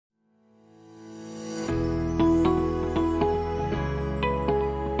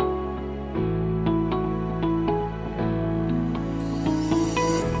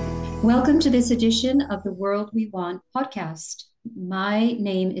Welcome to this edition of the World We Want podcast. My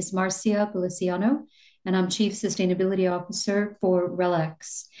name is Márcia Balisciano, and I'm Chief Sustainability Officer for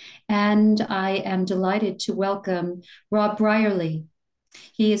RELX. And I am delighted to welcome Rob Brierly.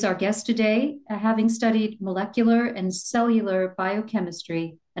 He is our guest today, having studied molecular and cellular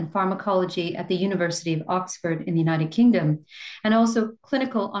biochemistry and pharmacology at the University of Oxford in the United Kingdom, and also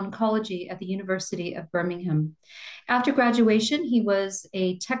clinical oncology at the University of Birmingham. After graduation, he was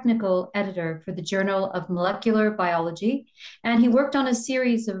a technical editor for the Journal of Molecular Biology, and he worked on a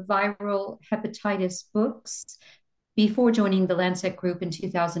series of viral hepatitis books before joining the Lancet Group in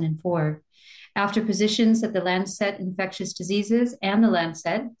 2004. After positions at the Lancet Infectious Diseases and the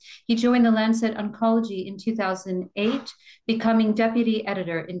Lancet, he joined the Lancet Oncology in 2008, becoming deputy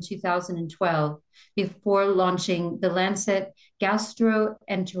editor in 2012, before launching the Lancet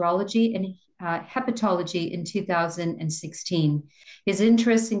Gastroenterology and Hepatology in 2016. His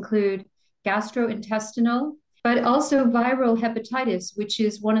interests include gastrointestinal, but also viral hepatitis, which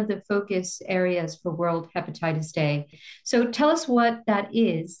is one of the focus areas for World Hepatitis Day. So tell us what that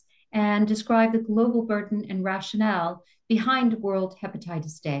is and describe the global burden and rationale behind World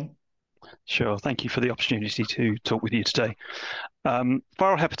Hepatitis Day. Sure. Thank you for the opportunity to talk with you today. Viral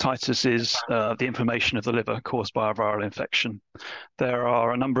hepatitis is the inflammation of the liver caused by a viral infection. There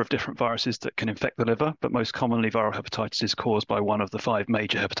are a number of different viruses that can infect the liver, but most commonly viral hepatitis is caused by one of the 5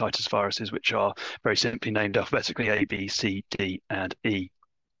 major hepatitis viruses, which are very simply named alphabetically A, B, C, D, and E.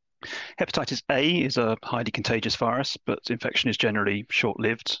 Hepatitis A is a highly contagious virus, but infection is generally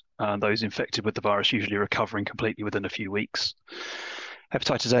short-lived. Those infected with the virus usually recovering completely within a few weeks.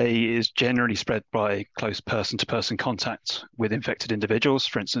 Hepatitis A is generally spread by close person-to-person contact with infected individuals.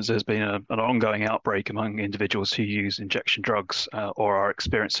 For instance, there's been an ongoing outbreak among individuals who use injection drugs or are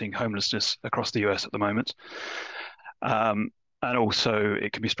experiencing homelessness across the US at the moment. And also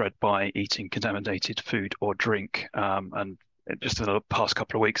it can be spread by eating contaminated food or drink. And just in the past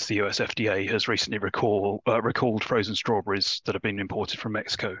couple of weeks, the US FDA has recently recalled frozen strawberries that have been imported from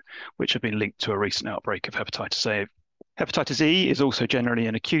Mexico, which have been linked to a recent outbreak of hepatitis A. Hepatitis E is also generally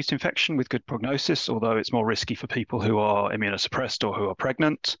an acute infection with good prognosis, although it's more risky for people who are immunosuppressed or who are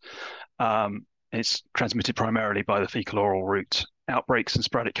pregnant. It's transmitted primarily by the fecal-oral route. Outbreaks and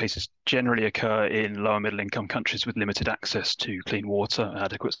sporadic cases generally occur in lower middle-income countries with limited access to clean water and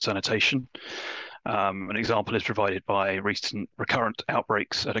adequate sanitation. An example is provided by recent recurrent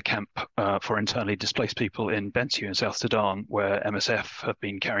outbreaks at a camp for internally displaced people in Bentiu in South Sudan, where MSF have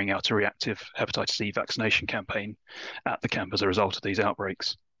been carrying out a reactive hepatitis E vaccination campaign at the camp as a result of these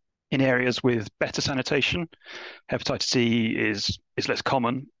outbreaks. In areas with better sanitation, hepatitis E is less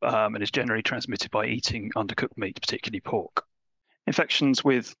common and is generally transmitted by eating undercooked meat, particularly pork. Infections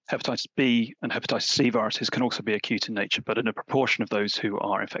with hepatitis B and hepatitis C viruses can also be acute in nature, but in a proportion of those who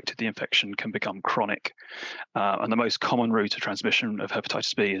are infected, the infection can become chronic. And the most common route of transmission of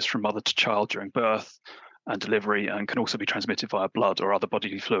hepatitis B is from mother to child during birth and delivery, and can also be transmitted via blood or other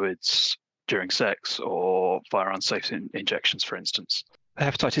bodily fluids during sex or via unsafe injections, for instance.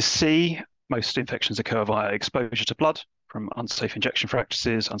 Hepatitis C, most infections occur via exposure to blood from unsafe injection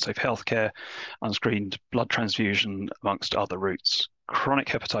practices, unsafe healthcare, unscreened blood transfusion, amongst other routes. Chronic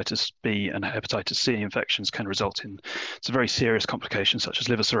hepatitis B and hepatitis C infections can result in some very serious complications such as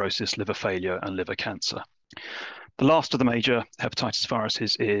liver cirrhosis, liver failure, and liver cancer. The last of the major hepatitis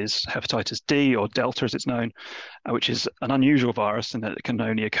viruses is hepatitis D, or Delta as it's known, which is an unusual virus in that it can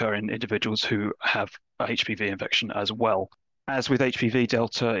only occur in individuals who have HPV infection as well. As with HPV,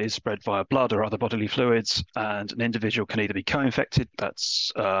 Delta is spread via blood or other bodily fluids, and an individual can either be co-infected,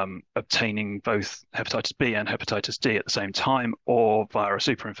 that's obtaining both hepatitis B and hepatitis D at the same time, or via a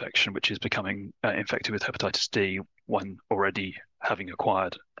superinfection, which is becoming infected with hepatitis D when already having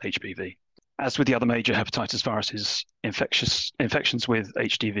acquired HPV. As with the other major hepatitis viruses, infections with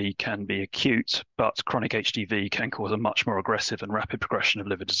HDV can be acute, but chronic HDV can cause a much more aggressive and rapid progression of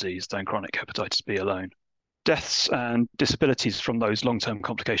liver disease than chronic hepatitis B alone. Deaths and disabilities from those long-term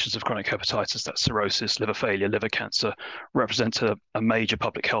complications of chronic hepatitis, that's cirrhosis, liver failure, liver cancer, represent a major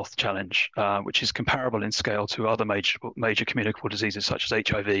public health challenge, which is comparable in scale to other major communicable diseases such as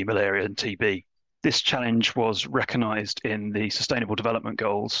HIV, malaria, and TB. This challenge was recognised in the Sustainable Development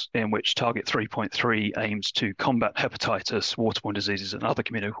Goals, in which Target 3.3 aims to combat hepatitis, waterborne diseases, and other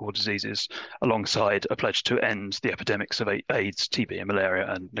communicable diseases, alongside a pledge to end the epidemics of AIDS, TB, and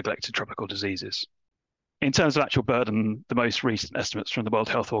malaria, and neglected tropical diseases. In terms of actual burden, the most recent estimates from the World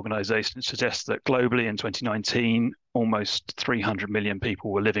Health Organization suggest that globally in 2019, almost 300 million people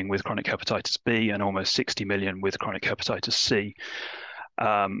were living with chronic hepatitis B and almost 60 million with chronic hepatitis C.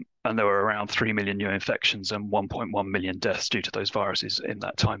 And there were around 3 million new infections and 1.1 million deaths due to those viruses in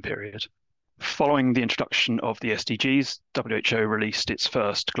that time period. Following the introduction of the SDGs, WHO released its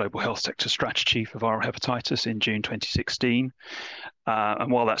first global health sector strategy for viral hepatitis in June 2016.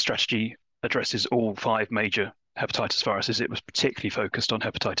 And while that strategy addresses all 5 major hepatitis viruses, it was particularly focused on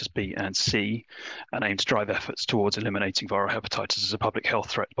hepatitis B and C and aimed to drive efforts towards eliminating viral hepatitis as a public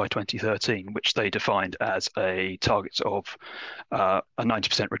health threat by 2013, which they defined as a target of a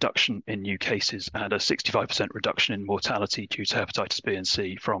 90% reduction in new cases and a 65% reduction in mortality due to hepatitis B and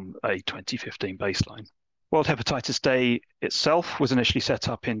C from a 2015 baseline. World Hepatitis Day itself was initially set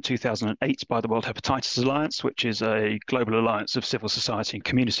up in 2008 by the World Hepatitis Alliance, which is a global alliance of civil society and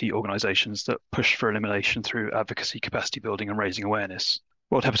community organizations that push for elimination through advocacy, capacity building, and raising awareness.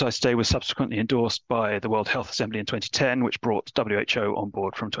 World Hepatitis Day was subsequently endorsed by the World Health Assembly in 2010, which brought WHO on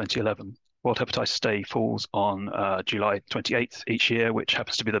board from 2011. World Hepatitis Day falls on July 28th each year, which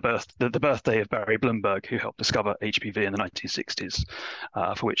happens to be the birthday of Barry Bloomberg, who helped discover HPV in the 1960s,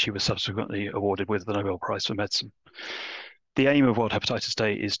 for which he was subsequently awarded with the Nobel Prize for Medicine. The aim of World Hepatitis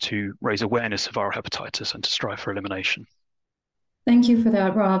Day is to raise awareness of viral hepatitis and to strive for elimination. Thank you for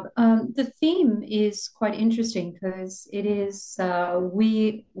that, Rob. The theme is quite interesting because it is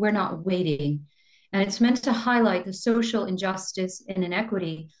we're not waiting, and it's meant to highlight the social injustice and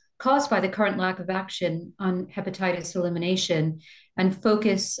inequity caused by the current lack of action on hepatitis elimination and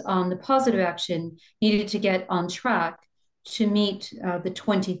focus on the positive action needed to get on track to meet the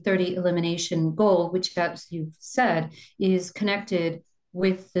 2030 elimination goal, which, as you've said, is connected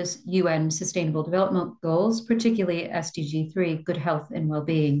with the UN Sustainable Development Goals, particularly SDG 3, good health and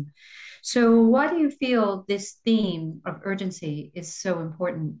well-being. So why do you feel this theme of urgency is so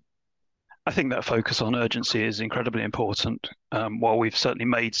important? I think that focus on urgency is incredibly important. While we've certainly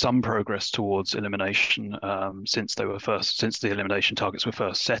made some progress towards elimination since the elimination targets were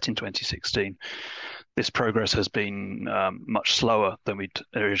first set in 2016, this progress has been much slower than we'd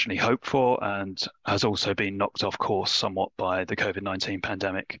originally hoped for, and has also been knocked off course somewhat by the COVID-19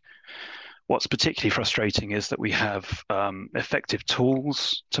 pandemic. What's particularly frustrating is that we have effective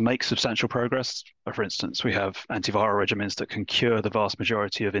tools to make substantial progress. For instance, we have antiviral regimens that can cure the vast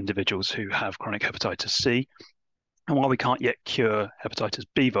majority of individuals who have chronic hepatitis C. And while we can't yet cure hepatitis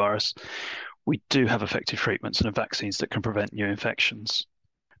B virus, we do have effective treatments and vaccines that can prevent new infections.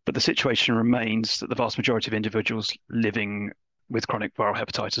 But the situation remains that the vast majority of individuals living with chronic viral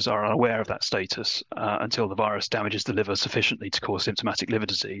hepatitis are unaware of that status until the virus damages the liver sufficiently to cause symptomatic liver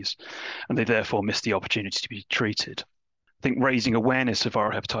disease, and they therefore miss the opportunity to be treated. I think raising awareness of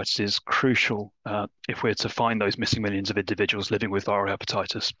viral hepatitis is crucial if we're to find those missing millions of individuals living with viral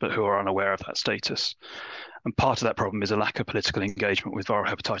hepatitis, but who are unaware of that status. And part of that problem is a lack of political engagement with viral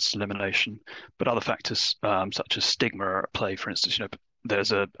hepatitis elimination, but other factors such as stigma are at play. For instance,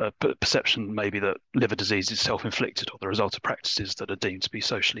 there's a perception maybe that liver disease is self-inflicted or the result of practices that are deemed to be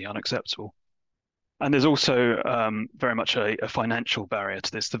socially unacceptable. And there's also very much a financial barrier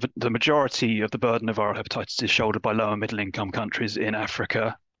to this. The majority of the burden of viral hepatitis is shouldered by low and middle income countries in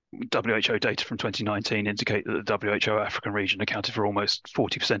Africa. WHO data from 2019 indicate that the WHO African region accounted for almost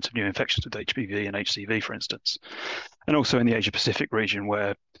 40% of new infections with HPV and HCV, for instance. And also in the Asia Pacific region,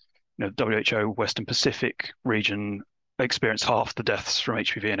 where WHO Western Pacific region experienced half the deaths from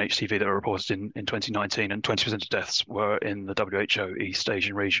HPV and HCV that were reported in 2019, and 20% of deaths were in the WHO East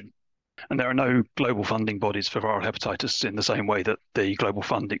Asian region. And there are no global funding bodies for viral hepatitis in the same way that the Global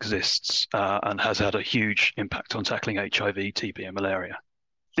Fund exists and has had a huge impact on tackling HIV, TB, and malaria.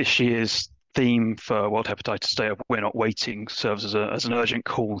 This year's theme for World Hepatitis Day of We're Not Waiting serves as an urgent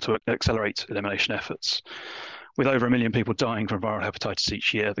call to accelerate elimination efforts. With over 1 million people dying from viral hepatitis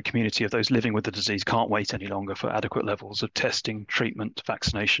each year, the community of those living with the disease can't wait any longer for adequate levels of testing, treatment,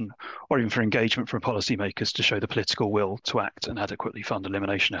 vaccination, or even for engagement from policymakers to show the political will to act and adequately fund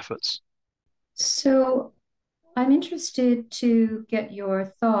elimination efforts. So I'm interested to get your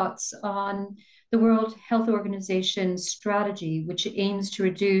thoughts on the World Health Organization's strategy, which aims to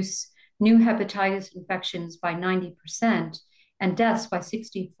reduce new hepatitis infections by 90% and deaths by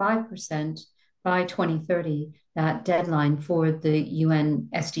 65% by 2030, that deadline for the UN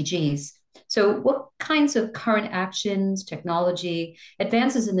SDGs. So what kinds of current actions, technology,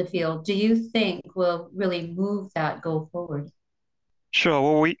 advances in the field do you think will really move that goal forward? Sure.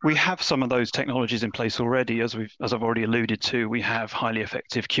 Well, we have some of those technologies in place already. As I've already alluded to, we have highly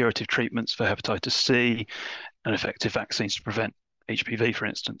effective curative treatments for hepatitis C and effective vaccines to prevent HPV, for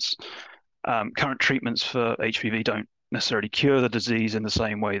instance. Current treatments for HPV don't necessarily cure the disease in the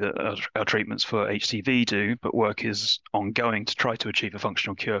same way that our treatments for HCV do, but work is ongoing to try to achieve a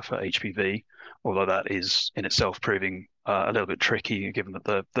functional cure for HPV, although that is in itself proving a little bit tricky, given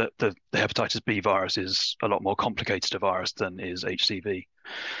that the hepatitis B virus is a lot more complicated a virus than is HCV.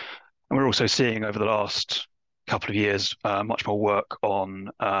 And we're also seeing over the last couple of years much more work on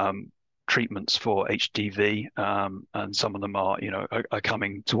treatments for HDV, and some of them are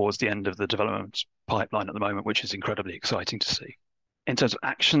coming towards the end of the development pipeline at the moment, which is incredibly exciting to see. In terms of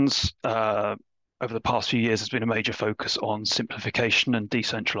actions, over the past few years, there's been a major focus on simplification and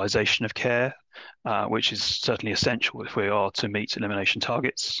decentralization of care, which is certainly essential if we are to meet elimination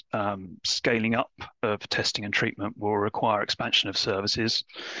targets. Scaling up of testing and treatment will require expansion of services,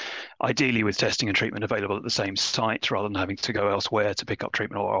 ideally with testing and treatment available at the same site rather than having to go elsewhere to pick up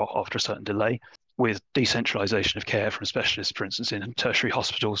treatment or after a certain delay. With decentralization of care from specialists, for instance, in tertiary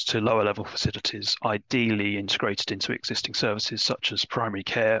hospitals to lower level facilities, ideally integrated into existing services such as primary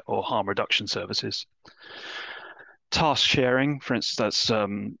care or harm reduction services. Task sharing, for instance, that's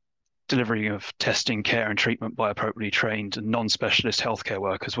delivery of testing, care and treatment by appropriately trained and non-specialist healthcare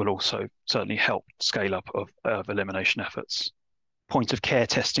workers will also certainly help scale up of elimination efforts. Point of care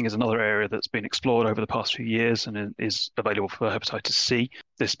testing is another area that's been explored over the past few years and is available for hepatitis C.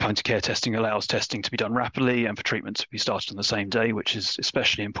 This point of care testing allows testing to be done rapidly and for treatment to be started on the same day, which is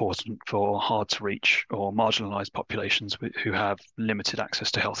especially important for hard to reach or marginalized populations who have limited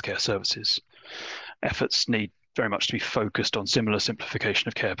access to healthcare services. Efforts need very much to be focused on similar simplification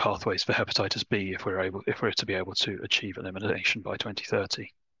of care pathways for hepatitis B if we're to be able to achieve elimination by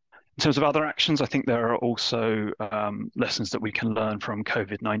 2030. In terms of other actions, I think there are also lessons that we can learn from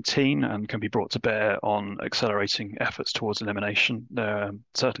COVID-19 and can be brought to bear on accelerating efforts towards elimination.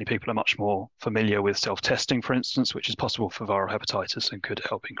 Certainly people are much more familiar with self-testing, for instance, which is possible for viral hepatitis and could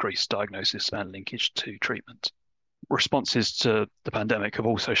help increase diagnosis and linkage to treatment. Responses to the pandemic have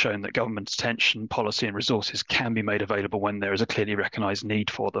also shown that government attention, policy and resources can be made available when there is a clearly recognised need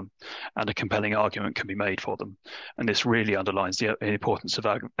for them and a compelling argument can be made for them. And this really underlines the importance of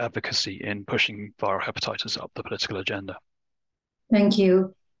advocacy in pushing viral hepatitis up the political agenda. Thank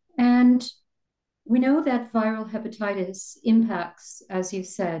you. And we know that viral hepatitis impacts, as you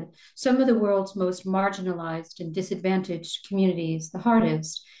said, some of the world's most marginalized and disadvantaged communities the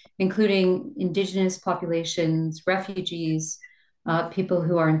hardest, including indigenous populations, refugees, people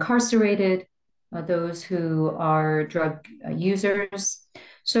who are incarcerated, those who are drug users.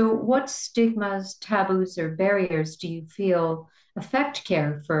 So, what stigmas, taboos, or barriers do you feel affect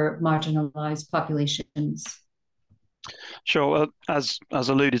care for marginalized populations? Sure. As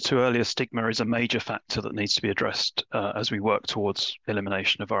alluded to earlier, stigma is a major factor that needs to be addressed as we work towards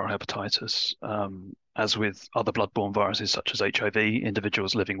elimination of viral hepatitis. As with other bloodborne viruses such as HIV,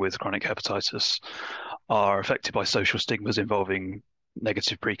 individuals living with chronic hepatitis are affected by social stigmas involving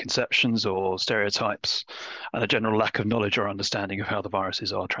negative preconceptions or stereotypes and a general lack of knowledge or understanding of how the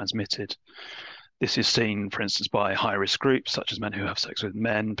viruses are transmitted. This is seen, for instance, by high-risk groups such as men who have sex with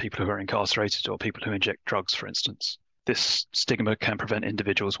men, people who are incarcerated, or people who inject drugs, for instance. This stigma can prevent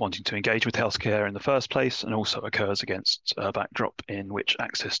individuals wanting to engage with healthcare in the first place and also occurs against a backdrop in which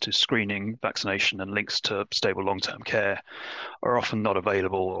access to screening, vaccination, and links to stable long-term care are often not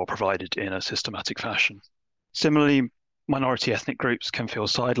available or provided in a systematic fashion. Similarly, minority ethnic groups can feel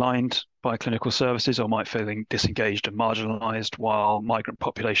sidelined by clinical services or might feel disengaged and marginalized, while migrant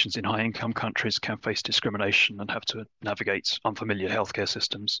populations in high-income countries can face discrimination and have to navigate unfamiliar healthcare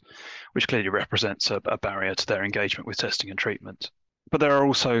systems, which clearly represents a barrier to their engagement with testing and treatment. But there are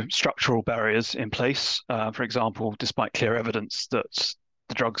also structural barriers in place. For example, despite clear evidence that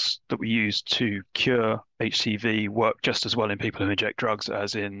the drugs that we use to cure HCV work just as well in people who inject drugs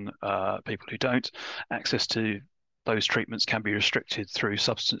as in people who don't, access to those treatments can be restricted through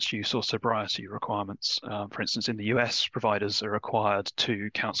substance use or sobriety requirements. For instance, in the US, providers are required to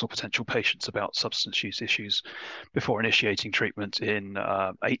counsel potential patients about substance use issues before initiating treatment in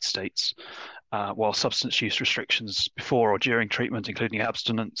 8 states, while substance use restrictions before or during treatment, including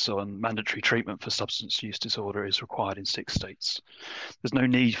abstinence and mandatory treatment for substance use disorder, is required in 6 states. There's no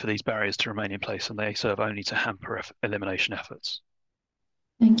need for these barriers to remain in place, and they serve only to hamper elimination efforts.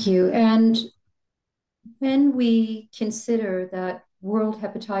 Thank you. And when we consider that World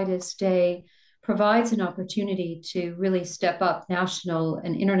Hepatitis Day provides an opportunity to really step up national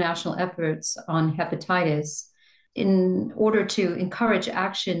and international efforts on hepatitis in order to encourage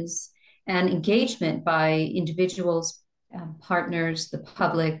actions and engagement by individuals, partners, the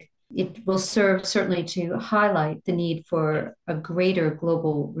public, it will serve certainly to highlight the need for a greater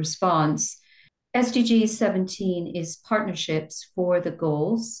global response. SDG 17 is partnerships for the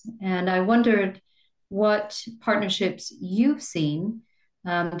goals, and I wondered what partnerships you've seen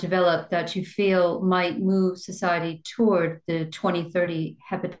develop that you feel might move society toward the 2030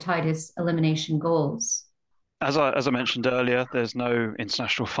 hepatitis elimination goals. As I mentioned earlier, there's no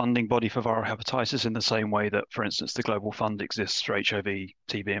international funding body for viral hepatitis in the same way that, for instance, the Global Fund exists for HIV,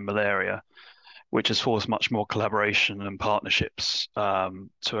 TB, and malaria, which has forced much more collaboration and partnerships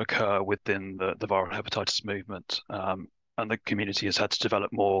to occur within the viral hepatitis movement. And the community has had to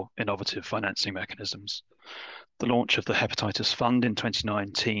develop more innovative financing mechanisms. The launch of the Hepatitis Fund in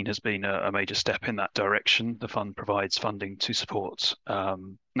 2019 has been a major step in that direction. The fund provides funding to support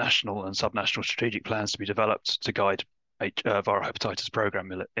national and subnational strategic plans to be developed to guide viral hepatitis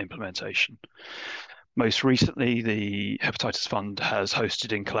program implementation. Most recently, the Hepatitis Fund has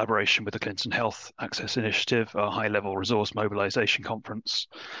hosted, in collaboration with the Clinton Health Access Initiative, a high-level resource mobilization conference,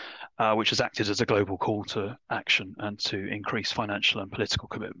 which has acted as a global call to action and to increase financial and political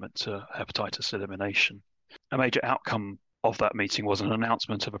commitment to hepatitis elimination. A major outcome of that meeting was an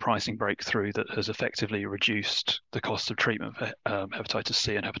announcement of a pricing breakthrough that has effectively reduced the cost of treatment for hepatitis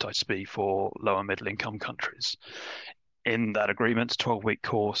C and hepatitis B for low and middle income countries. In that agreement, a 12-week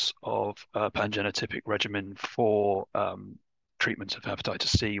course of a pangenotypic regimen for treatment of hepatitis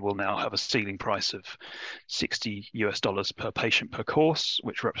C will now have a ceiling price of $60 per patient per course,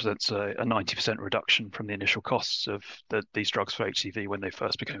 which represents a 90% reduction from the initial costs of these drugs for HCV when they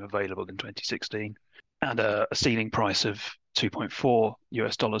first became available in 2016. And a ceiling price of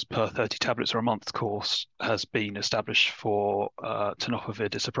 $2.4 per 30 tablets or a month course has been established for tenofovir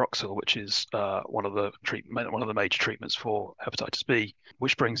disoproxil, which is one of the major treatments for hepatitis B,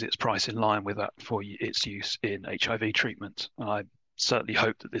 which brings its price in line with that for its use in HIV treatment. I certainly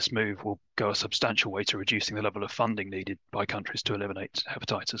hope that this move will go a substantial way to reducing the level of funding needed by countries to eliminate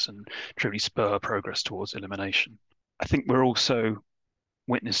hepatitis and truly spur progress towards elimination. I think we're also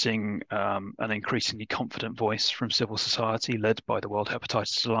witnessing an increasingly confident voice from civil society led by the World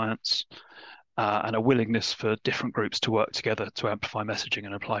Hepatitis Alliance and a willingness for different groups to work together to amplify messaging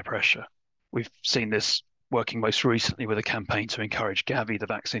and apply pressure. We've seen this working most recently with a campaign to encourage Gavi, the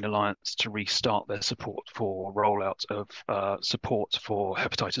Vaccine Alliance, to restart their support for rollout of support for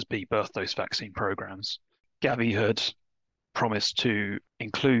hepatitis B birth dose vaccine programs. Gavi had promised to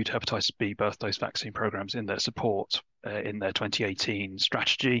include hepatitis B birth dose vaccine programs in their support in their 2018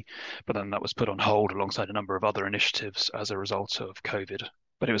 strategy, but then that was put on hold alongside a number of other initiatives as a result of COVID.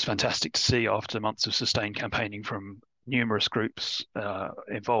 But it was fantastic to see, after months of sustained campaigning from numerous groups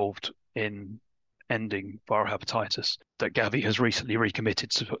involved in ending viral hepatitis, that Gavi has recently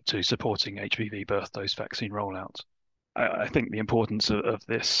recommitted to supporting HPV birth dose vaccine rollout. I think the importance of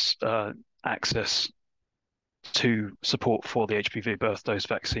this access to support for the HPV birth dose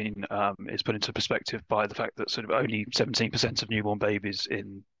vaccine is put into perspective by the fact that sort of only 17% of newborn babies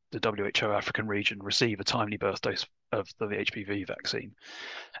in the WHO African region receive a timely birth dose of the HPV vaccine.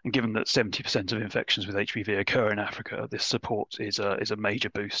 And given that 70% of infections with HPV occur in Africa, this support is a major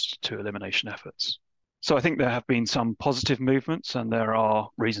boost to elimination efforts. So I think there have been some positive movements and there are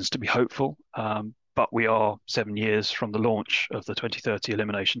reasons to be hopeful. But we are 7 years from the launch of the 2030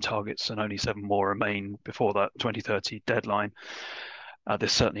 elimination targets, and only 7 more remain before that 2030 deadline.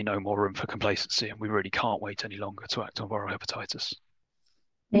 There's certainly no more room for complacency, and we really can't wait any longer to act on viral hepatitis.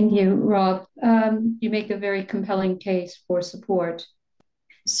 Thank you, Rob. You make a very compelling case for support.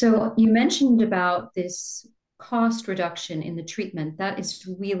 So you mentioned about this cost reduction in the treatment. That is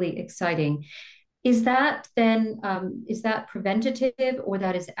really exciting. Is that then, is that preventative or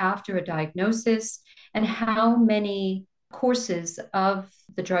that is after a diagnosis? And how many courses of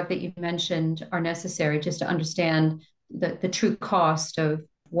the drug that you mentioned are necessary, just to understand the true cost of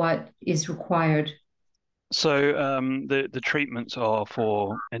what is required? So the treatments are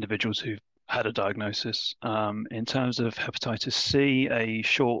for individuals who've had a diagnosis. In terms of hepatitis C, a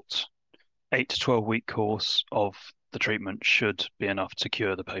short 8 to 12-week course of the treatment should be enough to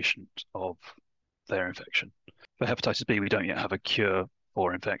cure the patient of their infection. For hepatitis B, we don't yet have a cure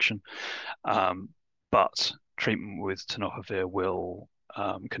for infection, but treatment with tenofovir will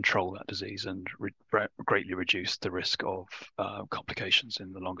control that disease and greatly reduce the risk of complications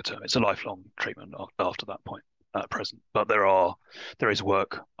in the longer term. It's a lifelong treatment after that point at present, but there is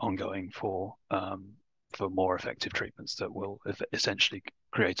work ongoing for more effective treatments that will essentially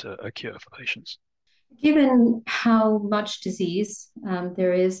create a cure for patients. Given how much disease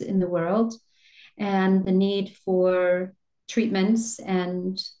there is in the world, and the need for treatments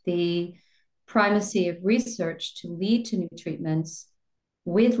and the primacy of research to lead to new treatments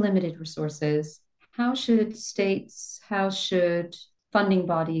with limited resources, how should states, how should funding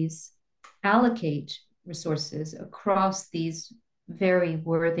bodies allocate resources across these very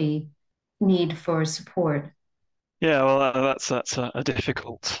worthy need for support? Yeah, well, that's a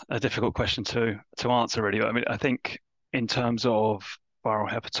difficult question to answer, really. I mean, I think in terms of viral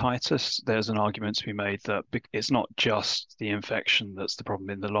hepatitis, there's an argument to be made that it's not just the infection that's the problem.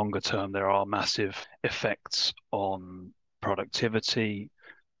 In the longer term, there are massive effects on productivity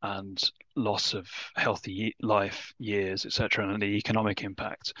and loss of healthy life years, etc., and the economic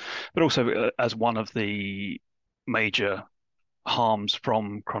impact. But also, as one of the major harms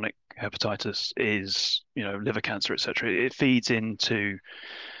from chronic hepatitis is, liver cancer, etc., it feeds into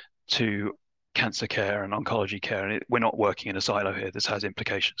cancer care and oncology care, and we're not working in a silo here. This has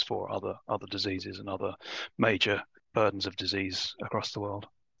implications for other diseases and other major burdens of disease across the world.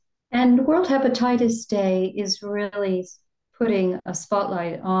 And World Hepatitis Day is really putting a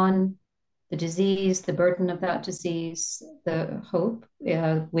spotlight on the disease, the burden of that disease, the hope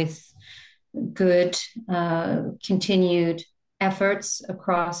with good continued efforts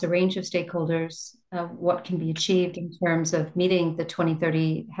across a range of stakeholders, what can be achieved in terms of meeting the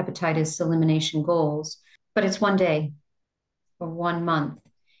 2030 hepatitis elimination goals. But it's one day or 1 month.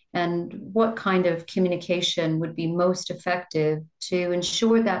 And what kind of communication would be most effective to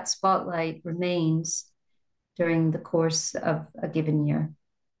ensure that spotlight remains during the course of a given year?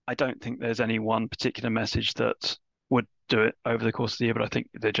 I don't think there's any one particular message that would do it over the course of the year, but I think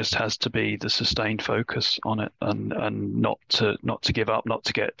there just has to be the sustained focus on it, and not to give up, not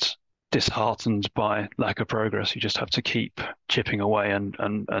to get disheartened by lack of progress. You just have to keep chipping away and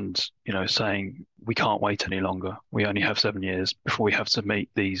saying we can't wait any longer. We only have 7 years before we have to meet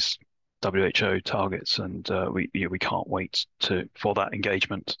these WHO targets, and we can't wait for that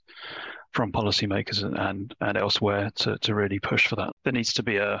engagement from policymakers and elsewhere to really push for that. There needs to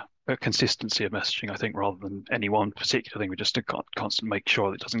be a consistency of messaging, I think, rather than any one particular thing. We just constant make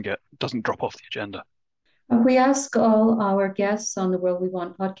sure that it doesn't drop off the agenda. We ask all our guests on the World We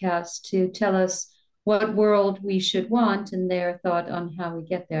Want podcast to tell us what world we should want and their thought on how we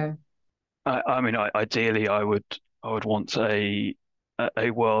get there. Ideally, I would want a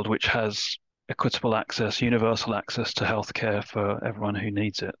world which has equitable access, universal access to healthcare for everyone who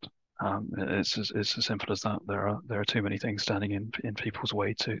needs it. It's as simple as that. There are too many things standing in people's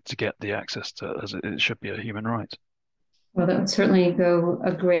way to get the access to, as it should be a human right. Well, that would certainly go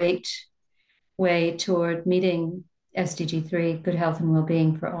a great way toward meeting SDG 3, good health and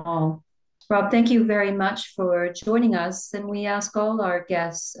well-being for all. Rob, thank you very much for joining us. And we ask all our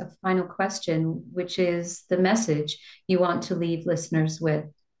guests a final question, which is the message you want to leave listeners with.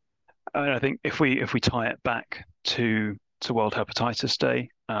 I think if we tie it back to World Hepatitis Day,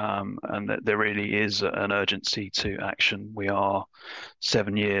 and that there really is an urgency to action. We are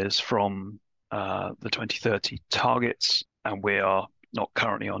 7 years from the 2030 targets, and we are not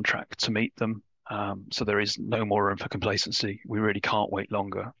currently on track to meet them. So there is no more room for complacency. We really can't wait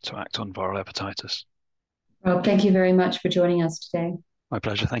longer to act on viral hepatitis. Well, thank you very much for joining us today. My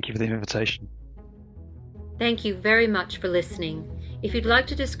pleasure. Thank you for the invitation. Thank you very much for listening. If you'd like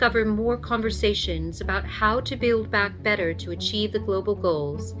to discover more conversations about how to build back better to achieve the global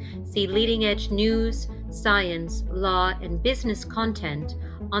goals, see leading-edge news, science, law, and business content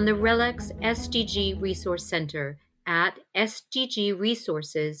on the RELX SDG Resource Center at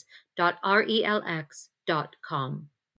sdgresources.relx.com.